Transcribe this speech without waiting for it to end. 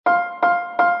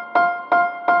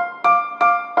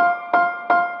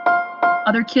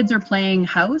Other kids are playing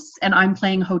house and I'm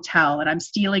playing hotel, and I'm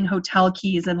stealing hotel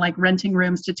keys and like renting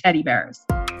rooms to teddy bears.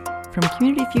 From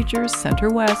Community Futures Center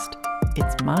West,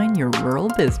 it's Mind Your Rural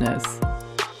Business.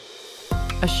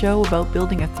 A show about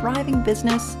building a thriving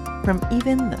business from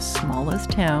even the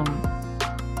smallest town.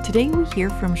 Today we hear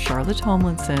from Charlotte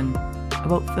Tomlinson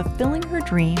about fulfilling her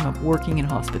dream of working in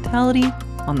hospitality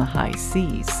on the high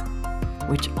seas,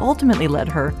 which ultimately led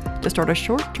her to start a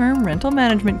short-term rental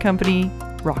management company,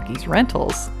 Rocky's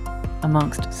Rentals,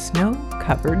 amongst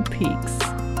snow-covered peaks.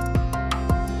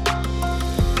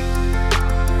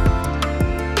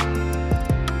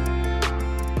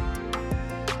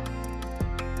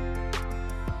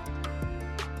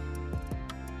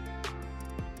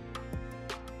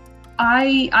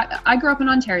 I grew up in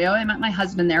Ontario. I met my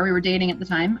husband there. We were dating at the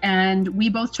time, and we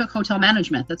both took hotel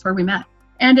management. That's where we met.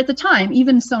 And at the time,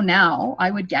 even so now,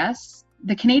 I would guess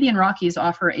the Canadian Rockies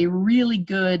offer a really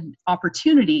good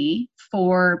opportunity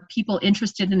for people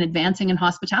interested in advancing in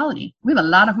hospitality. We have a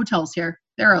lot of hotels here.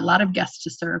 There are a lot of guests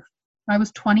to serve. I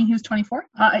was 20, he was 24.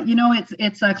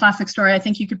 It's a classic story. I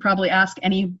think you could probably ask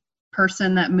any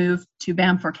person that moved to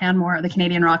Banff or Canmore, the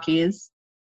Canadian Rockies,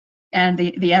 and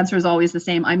the answer is always the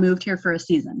same. I moved here for a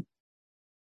season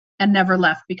and never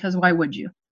left, because why would you?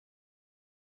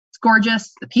 It's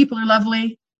gorgeous. The people are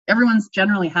lovely. Everyone's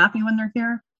generally happy when they're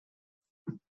here.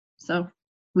 So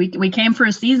we came for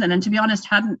a season, and to be honest,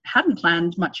 hadn't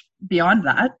planned much beyond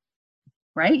that,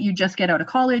 right? You just get out of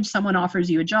college, someone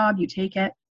offers you a job, you take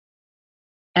it,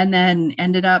 and then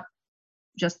ended up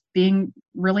just being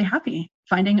really happy,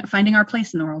 finding our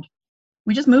place in the world.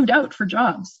 We just moved out for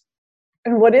jobs.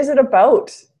 And what is it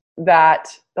about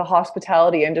that the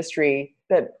hospitality industry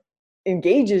that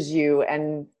engages you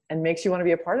and makes you want to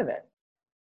be a part of it?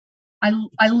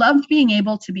 I loved being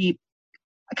able to be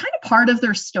kind of part of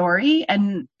their story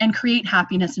and create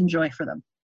happiness and joy for them.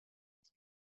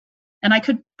 And I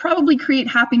could probably create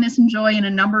happiness and joy in a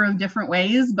number of different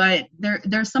ways, but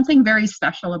there's something very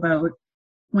special about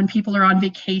when people are on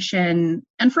vacation.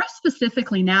 And for us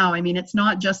specifically now, I mean, it's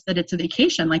not just that it's a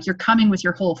vacation, like you're coming with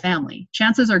your whole family.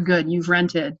 Chances are good you've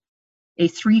rented a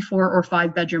 3, 4, or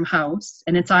 5 bedroom house,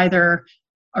 and it's either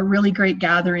a really great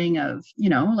gathering of,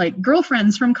 like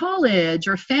girlfriends from college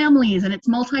or families, and it's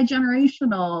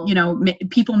multi-generational,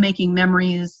 people making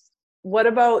memories. What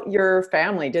about your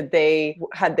family?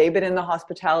 Had they been in the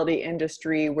hospitality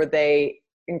industry? Were they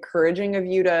encouraging of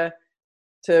you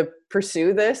to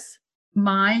pursue this?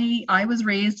 I was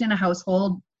raised in a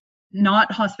household,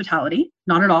 not hospitality,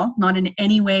 not at all, not in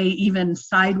any way, even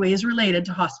sideways related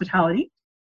to hospitality.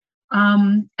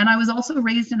 And I was also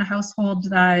raised in a household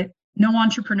that no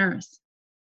entrepreneurs.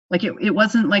 Like it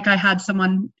wasn't like I had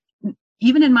someone,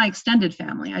 even in my extended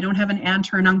family, I don't have an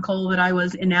aunt or an uncle that I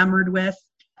was enamored with.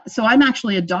 So I'm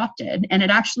actually adopted. And it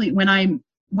actually, when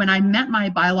I met my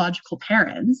biological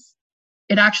parents,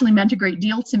 it actually meant a great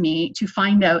deal to me to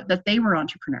find out that they were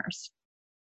entrepreneurs.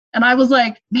 And I was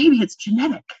like, maybe it's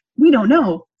genetic. We don't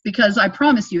know, because I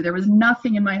promise you, there was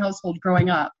nothing in my household growing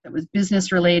up that was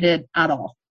business related at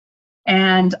all.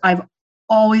 And I've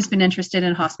always been interested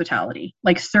in hospitality,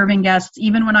 like serving guests.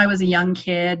 Even when I was a young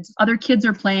kid, other kids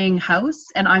are playing house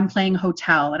and I'm playing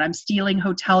hotel, and I'm stealing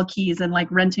hotel keys and like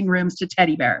renting rooms to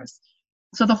teddy bears.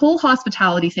 So the whole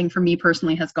hospitality thing for me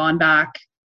personally has gone back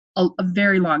a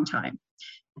very long time.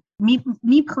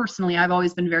 Me personally, I've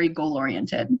always been very goal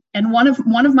oriented. And one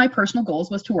of my personal goals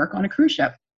was to work on a cruise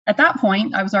ship. At that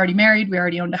point, I was already married. We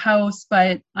already owned a house,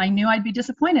 but I knew I'd be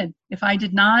disappointed if I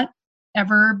did not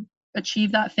ever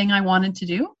achieve that thing I wanted to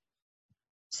do.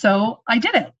 So I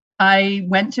did it. I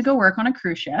went to go work on a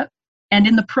cruise ship. And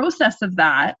in the process of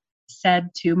that, said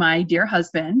to my dear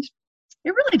husband,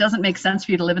 it really doesn't make sense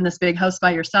for you to live in this big house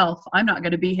by yourself. I'm not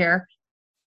going to be here.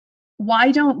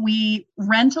 Why don't we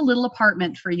rent a little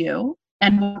apartment for you,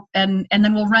 and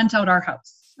then we'll rent out our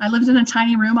house. I lived in a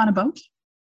tiny room on a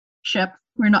ship.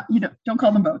 We're not, don't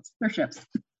call them boats. They're ships.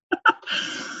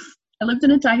 I lived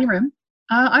in a tiny room.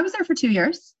 I was there for 2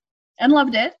 years and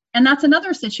loved it. And that's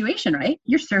another situation, right?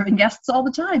 You're serving guests all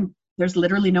the time. There's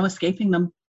literally no escaping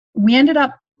them. We ended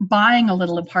up buying a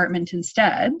little apartment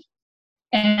instead.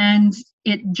 And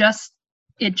it just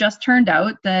turned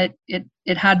out that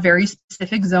it had very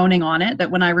specific zoning on it, that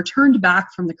when I returned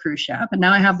back from the cruise ship, and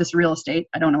now I have this real estate,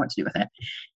 I don't know what to do with it.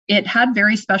 It had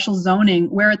very special zoning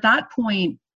where at that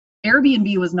point,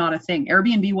 Airbnb was not a thing.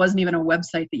 Airbnb wasn't even a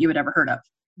website that you had ever heard of.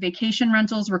 Vacation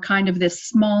rentals were kind of this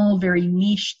small, very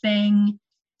niche thing.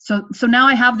 So now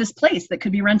I have this place that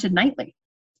could be rented nightly.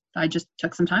 I just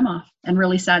took some time off and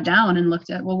really sat down and looked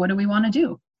at, well, what do we want to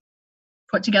do?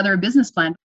 Put together a business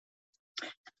plan.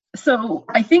 So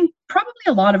I think probably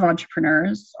a lot of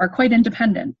entrepreneurs are quite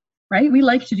independent, right? We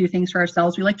like to do things for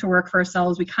ourselves. We like to work for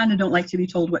ourselves. We kind of don't like to be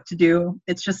told what to do.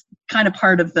 It's just kind of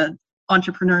part of the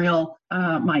entrepreneurial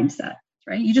mindset,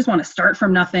 right? You just want to start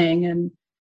from nothing.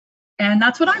 And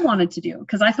that's what I wanted to do,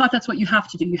 because I thought that's what you have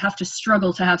to do. You have to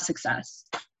struggle to have success.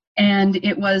 And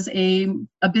it was a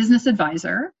business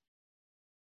advisor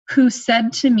who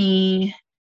said to me,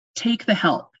 take the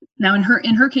help. Now, in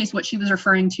her case, what she was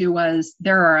referring to was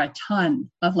there are a ton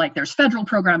of, like, there's federal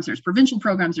programs, there's provincial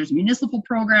programs, there's municipal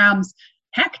programs.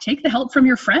 Heck, take the help from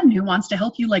your friend who wants to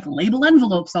help you, like, label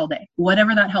envelopes all day,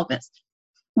 whatever that help is.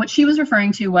 What she was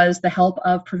referring to was the help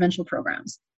of provincial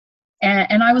programs.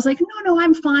 And I was like, no,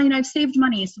 I'm fine. I've saved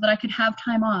money so that I could have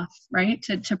time off, right,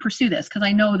 to pursue this. Because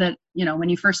I know that, when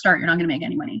you first start, you're not going to make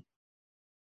any money.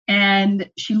 And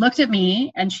she looked at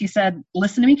me and she said,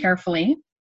 listen to me carefully.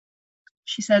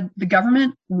 She said, the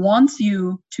government wants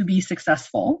you to be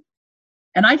successful.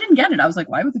 And I didn't get it. I was like,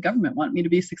 why would the government want me to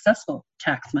be successful?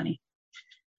 Tax money.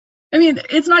 I mean,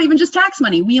 it's not even just tax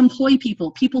money. We employ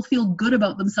people. People feel good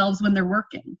about themselves when they're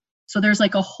working. So there's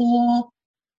like a whole,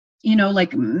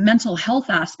 like mental health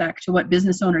aspect to what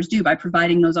business owners do by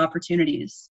providing those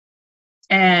opportunities.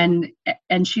 And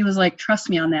she was like, trust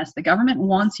me on this. The government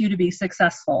wants you to be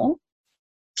successful.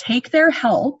 Take their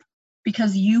help,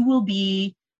 because you will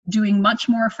be doing much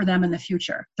more for them in the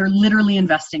future. They're literally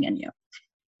investing in you.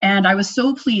 And I was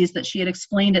so pleased that she had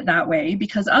explained it that way,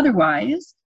 because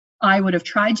otherwise I would have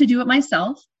tried to do it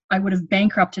myself. I would have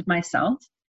bankrupted myself.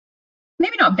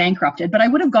 Maybe not bankrupted, but I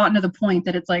would have gotten to the point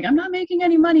that it's like, I'm not making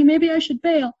any money. Maybe I should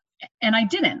bail. And I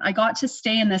didn't. I got to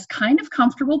stay in this kind of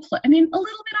comfortable place. I mean, a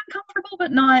little bit uncomfortable,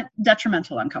 but not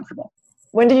detrimental uncomfortable.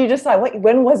 When did you decide?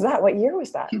 When was that? What year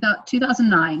was that?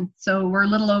 2009. So we're a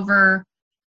little over,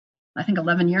 I think,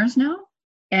 11 years now.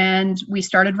 And we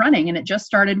started running, and it just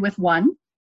started with one.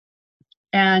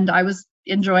 And I was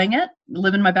enjoying it,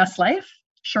 living my best life.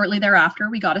 Shortly thereafter,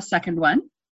 we got a second one.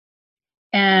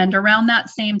 And around that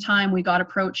same time, we got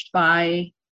approached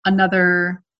by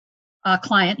another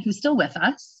client who's still with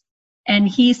us. And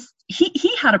he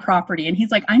had a property, and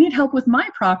he's like, I need help with my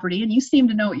property, and you seem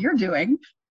to know what you're doing.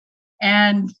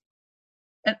 And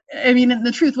I mean,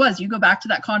 the truth was, you go back to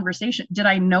that conversation. Did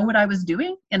I know what I was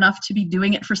doing enough to be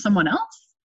doing it for someone else?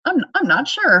 I'm not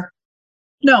sure.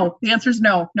 No, the answer is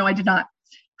no. No, I did not.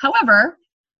 However,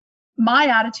 my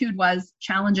attitude was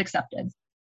challenge accepted,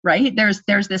 right?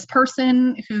 There's this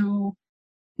person who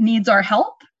needs our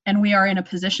help, and we are in a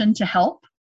position to help.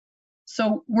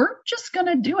 So we're just going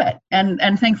to do it. And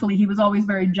thankfully, he was always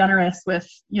very generous with,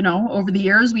 over the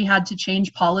years, we had to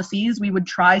change policies. We would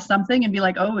try something and be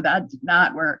like, oh, that did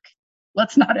not work.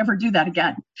 Let's not ever do that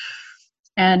again.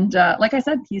 And like I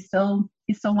said, he's still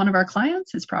one of our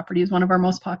clients. His property is one of our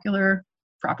most popular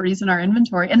properties in our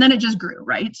inventory. And then it just grew,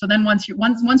 right? So then once you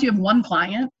have one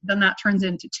client, then that turns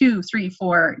into 2, 3,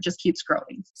 4, it just keeps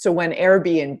growing. So when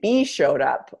Airbnb showed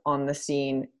up on the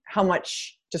scene, how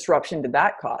much disruption did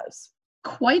that cause?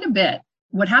 Quite a bit.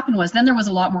 What happened was then there was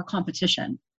a lot more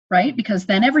competition, right? Because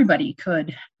then everybody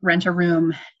could rent a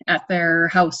room at their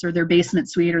house or their basement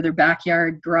suite or their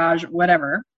backyard, garage,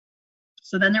 whatever.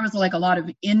 So then there was like a lot of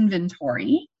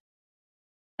inventory.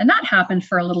 And that happened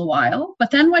for a little while. But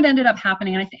then what ended up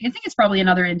happening, and I think it's probably in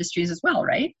other industries as well,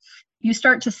 right? You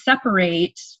start to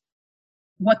separate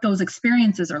what those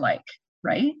experiences are like,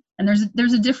 right? And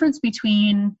there's a difference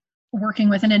between working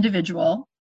with an individual,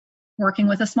 working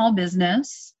with a small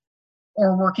business,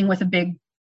 or working with a big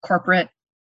corporate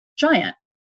giant.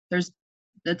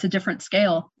 It's a different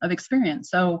scale of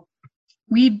experience. So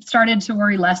we started to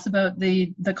worry less about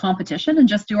the competition and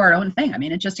just do our own thing. I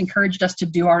mean, it just encouraged us to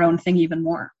do our own thing even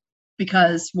more,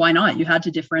 because why not? You had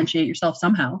to differentiate yourself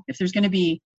somehow. If you're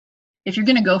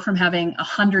going to go from having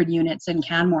 100 units in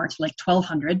Canmore to like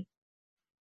 1,200,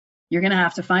 you're going to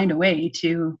have to find a way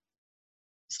to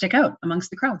stick out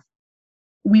amongst the crowd.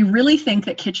 We really think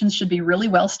that kitchens should be really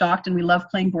well stocked, and we love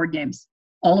playing board games.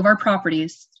 All of our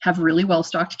properties have really well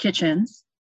stocked kitchens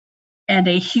and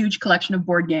a huge collection of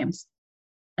board games.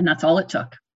 And that's all it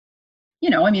took.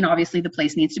 Obviously the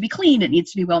place needs to be clean. It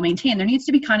needs to be well maintained. There needs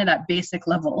to be kind of that basic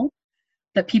level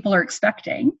that people are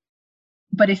expecting.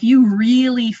 But if you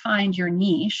really find your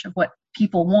niche of what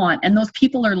people want, and those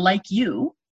people are like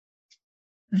you,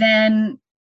 then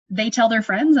they tell their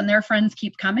friends, and their friends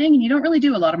keep coming, and you don't really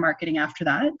do a lot of marketing after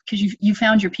that, because you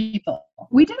found your people.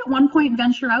 We did at one point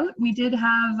venture out. We did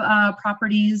have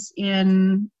properties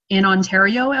in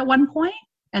Ontario at one point,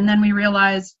 and then we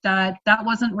realized that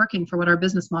wasn't working for what our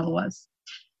business model was.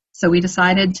 So we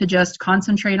decided to just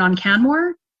concentrate on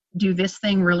Canmore, do this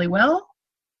thing really well,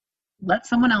 let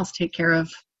someone else take care of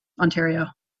Ontario.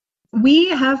 We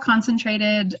have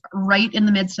concentrated right in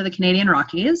the midst of the Canadian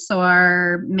Rockies. So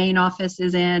our main office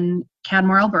is in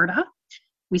Canmore, Alberta.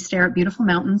 We stare at beautiful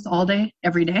mountains all day,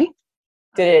 every day.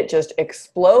 Did it just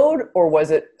explode, or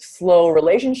was it slow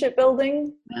relationship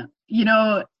building? You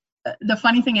know, the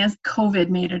funny thing is COVID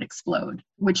made it explode,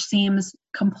 which seems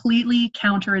completely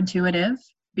counterintuitive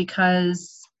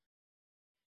because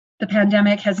the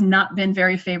pandemic has not been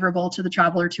very favorable to the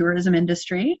travel or tourism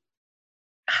industry.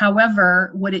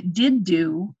 However, what it did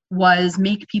do was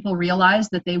make people realize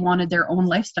that they wanted their own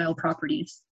lifestyle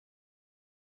properties.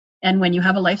 And when you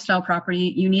have a lifestyle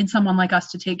property, you need someone like us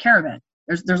to take care of it.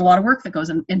 There's a lot of work that goes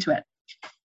into it.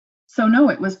 So no,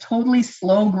 it was totally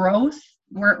slow growth.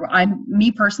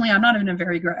 Me personally, I'm not even a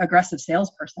very aggressive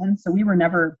salesperson, so we were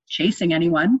never chasing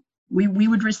anyone. We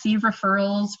would receive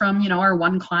referrals from, our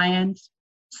one client,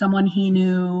 someone he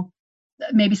knew,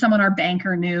 maybe someone our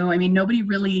banker knew. I mean, nobody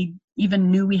really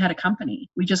even knew we had a company.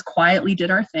 We just quietly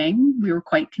did our thing. We were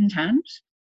quite content.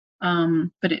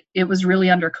 But it was really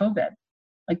under COVID.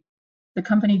 Like, the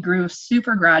company grew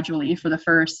super gradually for the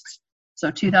first,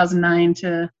 2009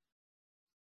 to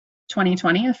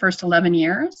 2020, the first 11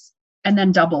 years, and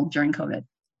then doubled during COVID.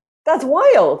 That's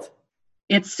wild.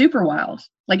 It's super wild.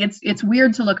 Like, it's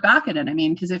weird to look back at it. I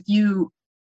mean, because if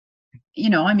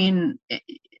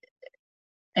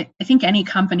I think any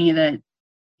company that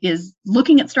is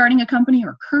looking at starting a company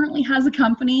or currently has a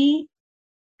company,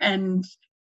 and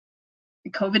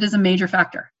COVID is a major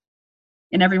factor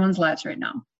in everyone's lives right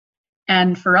now.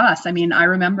 And for us, I mean, I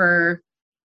remember,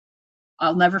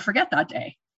 I'll never forget that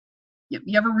day.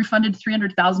 You ever refunded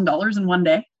 $300,000 in one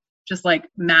day? Just like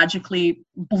magically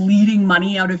bleeding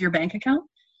money out of your bank account?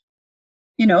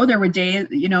 There were days,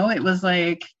 it was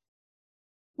like,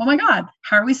 oh my God,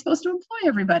 how are we supposed to employ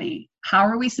everybody? How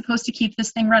are we supposed to keep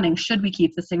this thing running? Should we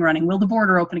keep this thing running? Will the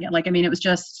border open again? It was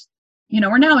just,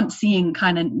 we're now seeing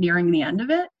kind of nearing the end of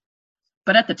it.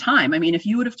 But at the time, I mean, if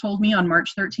you would have told me on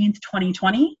March 13th,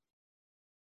 2020,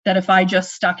 that if I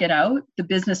just stuck it out, the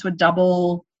business would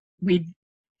double,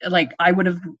 I would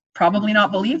have probably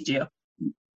not believed you.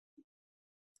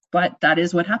 But that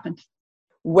is what happened.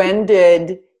 When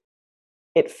did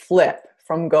it flip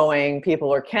from going,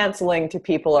 people are canceling, to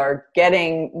people are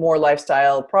getting more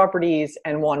lifestyle properties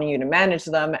and wanting you to manage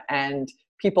them, and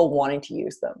people wanting to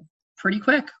use them? Pretty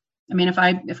quick. I mean, if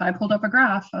I pulled up a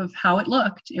graph of how it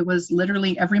looked, it was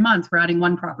literally every month we're adding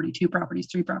 1 property, 2 properties,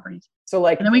 3 properties. So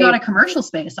and then we got a commercial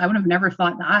space. I would have never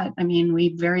thought that. I mean,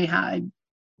 we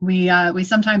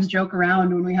sometimes joke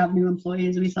around when we have new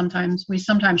employees. We sometimes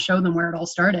show them where it all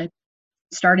started.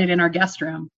 It started in our guest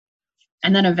room.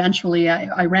 And then eventually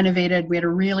I renovated. We had a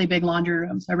really big laundry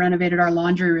room. So I renovated our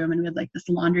laundry room, and we had like this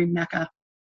laundry mecca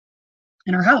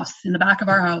in our house, in the back of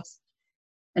our house.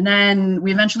 And then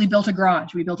we eventually built a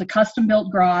garage. We built a custom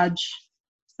built garage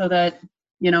so that,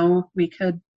 we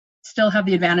could still have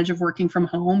the advantage of working from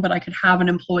home, but I could have an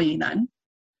employee then.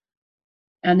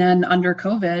 And then under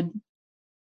COVID,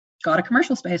 got a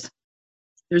commercial space.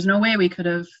 There's no way we could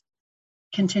have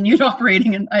continued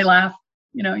operating. And I laugh.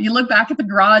 You look back at the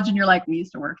garage and you're like, we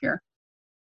used to work here.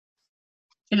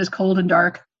 It is cold and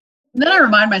dark. And then I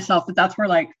remind myself that that's where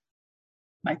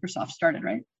Microsoft started,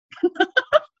 right?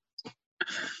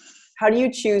 How do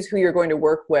you choose who you're going to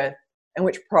work with and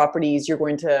which properties you're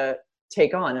going to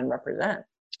take on and represent?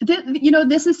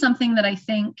 This is something that I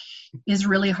think is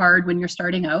really hard when you're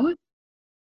starting out.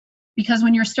 Because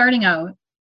when you're starting out,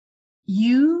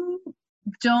 you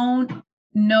don't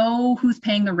know who's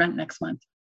paying the rent next month.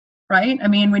 Right? I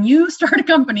mean, when you start a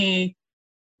company,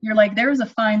 you're like, there's a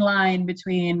fine line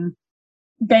between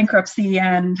bankruptcy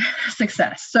and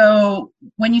success. So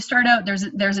when you start out,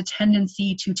 there's a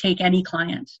tendency to take any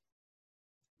client.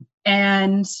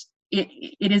 And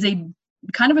it is a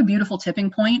kind of a beautiful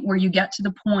tipping point where you get to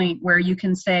the point where you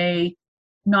can say,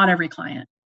 not every client.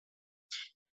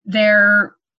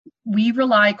 We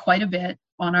rely quite a bit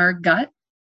on our gut.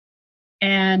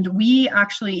 And we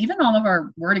actually, even all of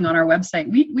our wording on our website,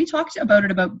 we talked about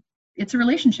it's a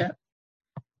relationship,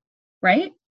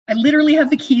 right? I literally have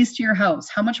the keys to your house.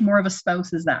 How much more of a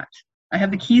spouse is that? I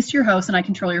have the keys to your house and I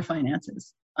control your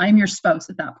finances. I'm your spouse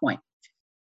at that point.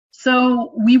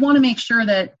 So we want to make sure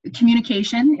that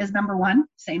communication is number one,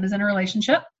 same as in a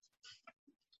relationship,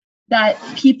 that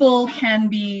people can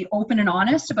be open and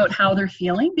honest about how they're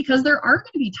feeling, because there are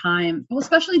going to be times, well,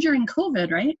 especially during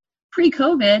COVID, right?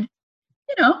 Pre-COVID,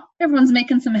 everyone's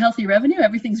making some healthy revenue.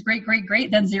 Everything's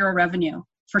great, then zero revenue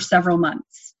for several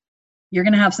months. You're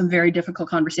going to have some very difficult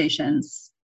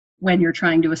conversations when you're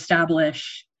trying to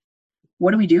establish,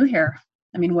 what do we do here?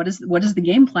 I mean, what is the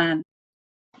game plan?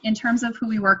 In terms of who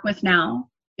we work with now,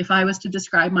 if I was to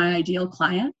describe my ideal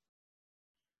client,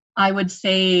 I would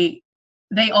say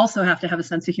they also have to have a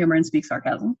sense of humor and speak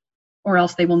sarcasm, or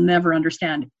else they will never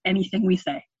understand anything we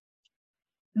say.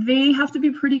 They have to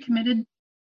be pretty committed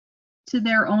to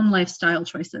their own lifestyle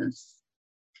choices.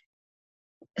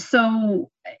 So,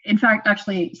 in fact,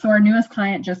 actually, our newest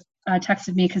client just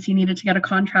texted me because he needed to get a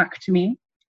contract to me.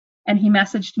 And he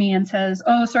messaged me and says,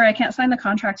 "Oh, sorry, I can't sign the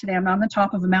contract today. I'm on the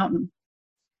top of a mountain."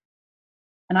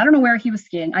 And I don't know where he was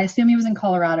skiing. I assume he was in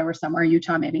Colorado or somewhere,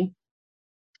 Utah maybe.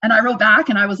 And I wrote back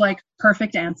and I was like,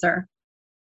 perfect answer.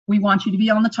 We want you to be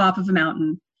on the top of a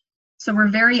mountain. So we're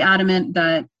very adamant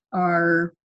that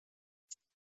our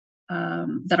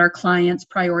clients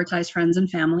prioritize friends and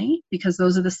family, because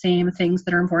those are the same things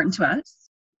that are important to us.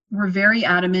 We're very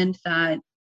adamant that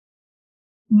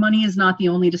money is not the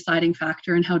only deciding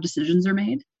factor in how decisions are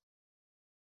made,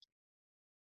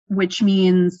 which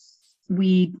means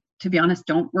we, to be honest,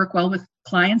 don't work well with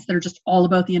clients that are just all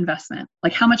about the investment.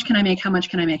 Like, how much can I make? How much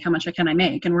can I make? How much can I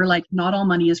make? And we're like, not all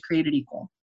money is created equal.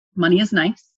 Money is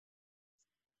nice,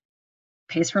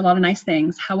 pays for a lot of nice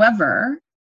things. However,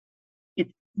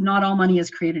 not all money is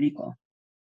created equal.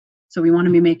 So we want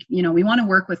to we want to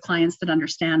work with clients that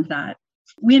understand that.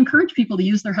 We encourage people to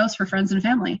use their house for friends and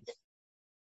family.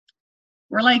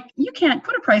 We're like, you can't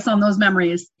put a price on those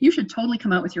memories. You should totally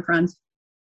come out with your friends.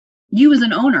 You as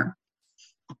an owner.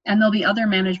 And there'll be other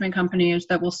management companies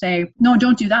that will say, no,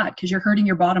 don't do that because you're hurting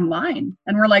your bottom line.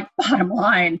 And we're like, bottom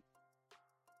line?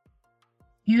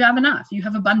 You have enough. You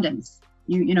have abundance.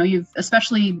 You've,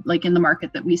 especially like in the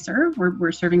market that we serve,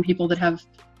 we're serving people that have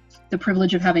the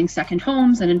privilege of having second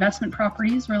homes and investment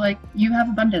properties. We're like, you have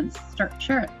abundance.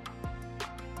 Share it.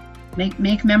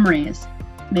 Make memories.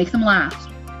 Make them last.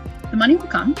 The money will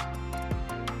come.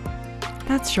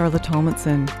 That's Charlotte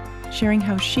Tomlinson, sharing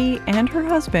how she and her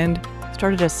husband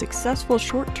started a successful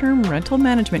short-term rental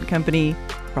management company,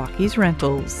 Rocky's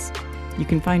Rentals. You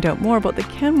can find out more about the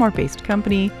Canmore-based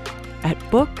company at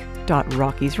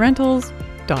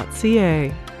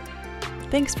book.rockysrentals.ca.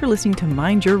 Thanks for listening to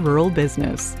Mind Your Rural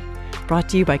Business, brought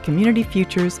to you by Community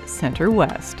Futures Centre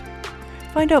West.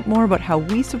 Find out more about how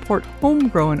we support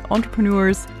homegrown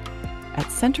entrepreneurs at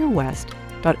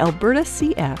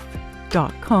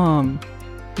centrewest.albertacf.com.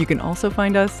 You can also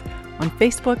find us on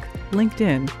Facebook,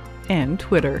 LinkedIn, and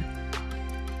Twitter.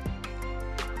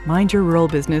 Mind Your Rural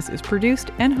Business is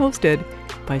produced and hosted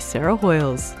by Sarah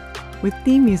Hoyles, with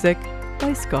theme music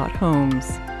by Scott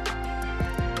Holmes.